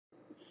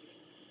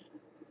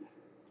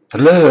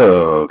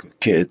Hello,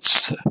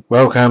 kids.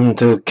 Welcome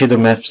to Kido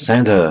Math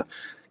Center.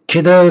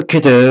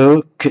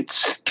 Kido,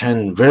 kids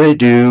can really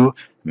do.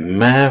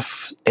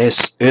 Math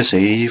is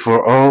easy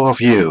for all of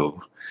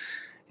you.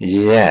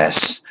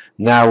 Yes,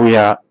 now we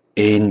are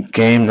in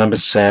game number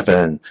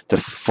 7, the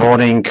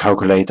falling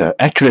calculator.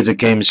 Actually, the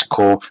game is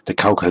called the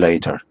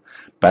calculator,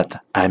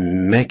 but I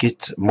make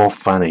it more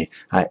funny.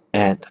 I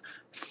add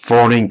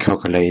falling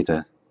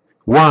calculator.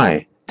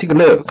 Why? Take a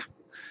look.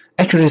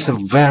 Actually, it's a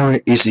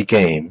very easy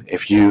game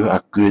if you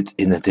are good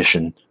in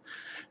addition.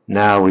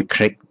 Now we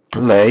click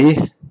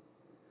play.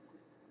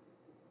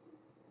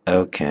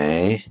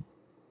 Okay.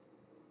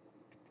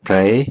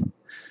 Play.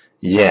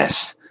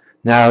 Yes.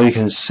 Now you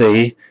can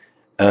see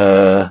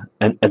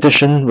an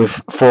addition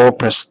with 4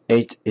 plus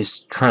 8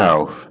 is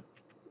 12.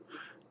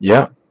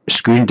 Yeah.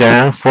 Screen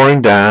down,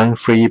 falling down.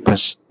 3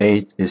 plus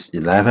 8 is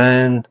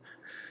 11.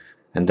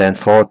 And then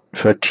 4,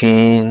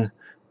 13,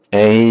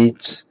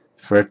 8,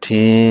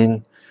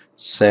 13,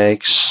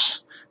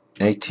 6,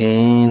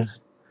 18,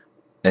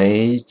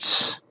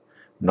 8,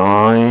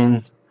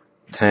 9,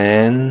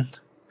 10,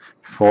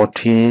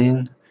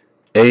 14,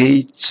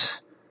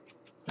 8,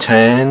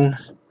 10,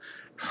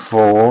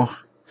 4,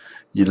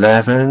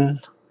 11,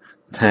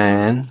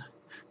 10,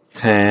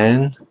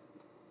 10,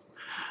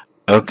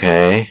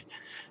 okay,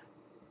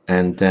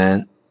 and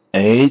then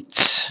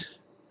 8,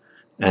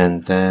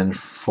 and then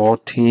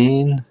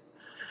 14,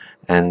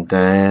 and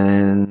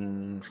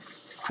then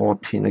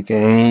 14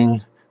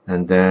 again,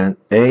 and then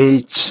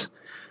 8,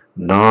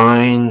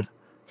 9,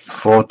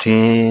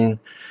 14,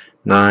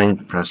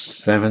 9 plus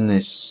 7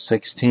 is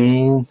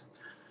 16,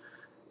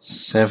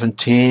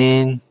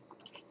 17,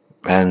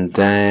 and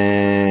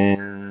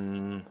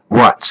then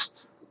what?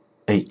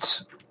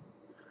 8.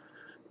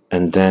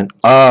 And then,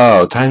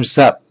 oh, time's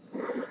up.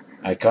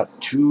 I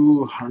got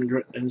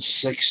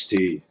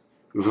 260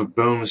 with a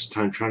bonus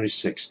time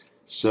 26.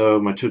 So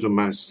my total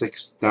amount is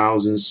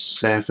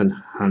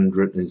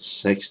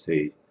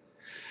 6,760.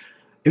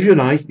 If you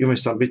like, you may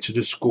submit to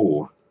the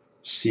school.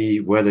 See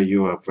whether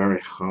you are very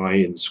high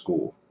in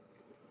school.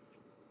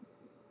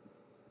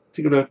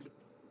 Take a look.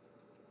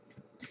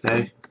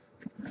 Hey.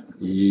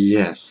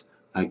 Yes,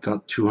 I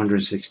got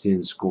 260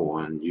 in school,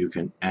 and you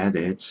can add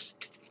it.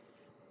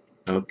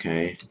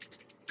 Okay,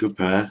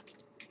 Cooper.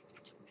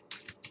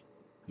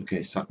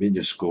 Okay, submit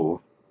your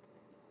score.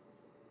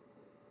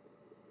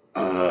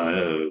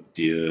 Oh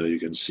dear, you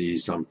can see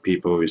some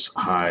people is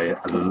high,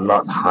 a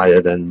lot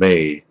higher than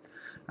me.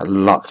 A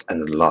lot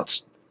and a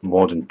lot.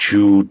 More than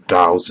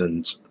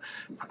 2,000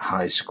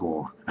 high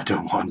score. I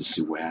don't want to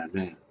see where I'm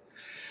at.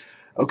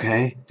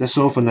 Okay, that's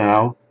all for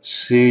now.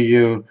 See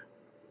you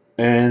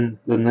in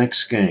the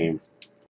next game.